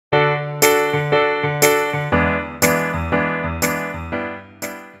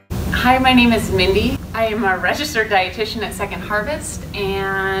Hi, my name is Mindy. I am a registered dietitian at Second Harvest,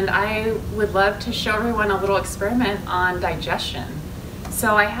 and I would love to show everyone a little experiment on digestion.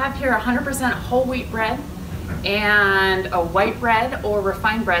 So I have here 100% whole wheat bread and a white bread or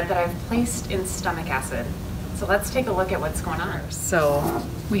refined bread that I've placed in stomach acid. So let's take a look at what's going on. So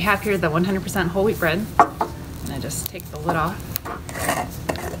we have here the 100% whole wheat bread, and I just take the lid off.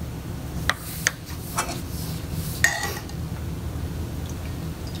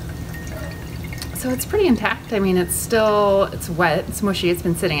 So it's pretty intact. I mean, it's wet, it's mushy, it's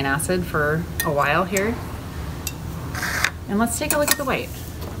been sitting in acid for a while here. And let's take a look at the white.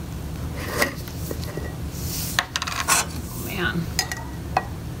 Oh, man.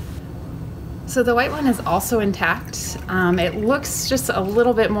 So the white one is also intact. It looks just a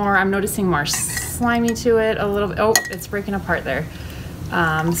little bit more, I'm noticing more slimy to it, a little bit. Oh, it's breaking apart there.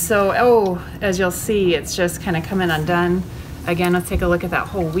 As you'll see, it's just kind of coming undone. Again, let's take a look at that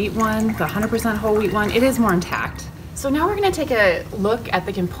whole wheat one, the 100% whole wheat one. It is more intact. So now we're gonna take a look at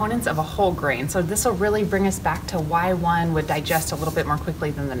the components of a whole grain. So this will really bring us back to why one would digest a little bit more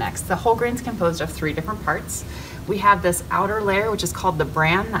quickly than the next. The whole grain is composed of 3 different parts. We have this outer layer, which is called the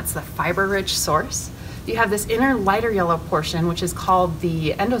bran, that's the fiber-rich source. You have this inner lighter yellow portion, which is called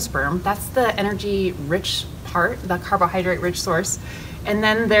the endosperm. That's the energy-rich part, the carbohydrate-rich source. And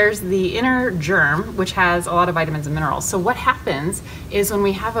then there's the inner germ, which has a lot of vitamins and minerals. So what happens is when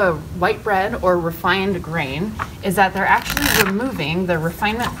we have a white bread or refined grain, is that they're actually removing, the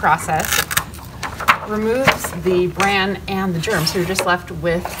refinement process removes the bran and the germ. So you're just left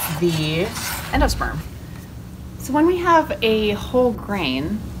with the endosperm. So when we have a whole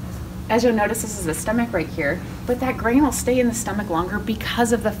grain, as you'll notice, this is the stomach right here, but that grain will stay in the stomach longer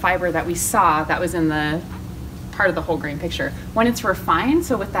because of the fiber that we saw that was in the part of the whole grain picture. When it's refined,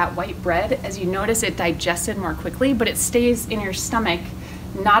 so with that white bread, as you notice, it digested more quickly, but it stays in your stomach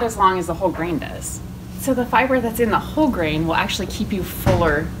not as long as the whole grain does. So the fiber that's in the whole grain will actually keep you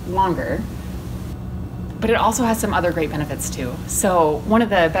fuller longer, but it also has some other great benefits too. So one of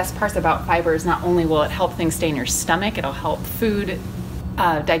the best parts about fiber is not only will it help things stay in your stomach, it'll help food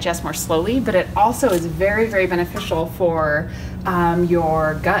digest more slowly, but it also is very, very beneficial for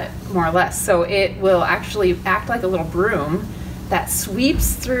your gut, more or less. So it will actually act like a little broom that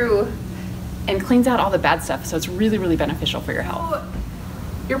sweeps through and cleans out all the bad stuff. So it's really, really beneficial for your health.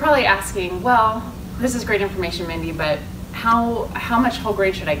 You're probably asking, well, this is great information, Mindy, but how much whole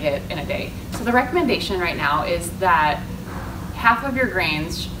grain should I get in a day? So the recommendation right now is that half of your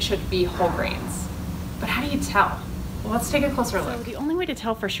grains should be whole grains. But how do you tell? Well, let's take a closer look. So the only way to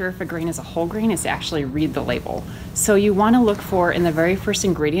tell for sure if a grain is a whole grain is to actually read the label. So you want to look for, in the very first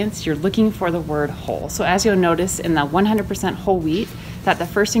ingredients, you're looking for the word whole. So as you'll notice in the 100% whole wheat, that the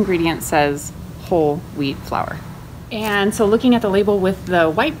first ingredient says whole wheat flour. And so looking at the label with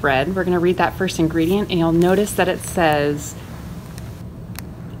the white bread, we're going to read that first ingredient, and you'll notice that it says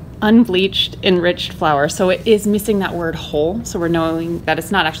unbleached enriched flour. So it is missing that word whole, so we're knowing that it's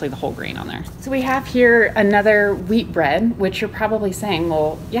not actually the whole grain on there. So we have here another wheat bread, which you're probably saying,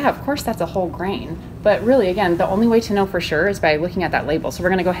 well, yeah, of course that's a whole grain. But really, again, the only way to know for sure is by looking at that label. So we're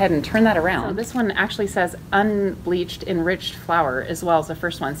gonna go ahead and turn that around. So this one actually says unbleached enriched flour as well as the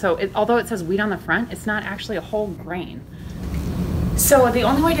first one. So although it says wheat on the front, it's not actually a whole grain. So the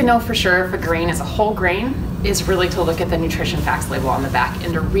only way to know for sure if a grain is a whole grain is really to look at the nutrition facts label on the back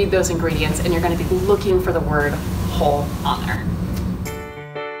and to read those ingredients, and you're going to be looking for the word whole on there.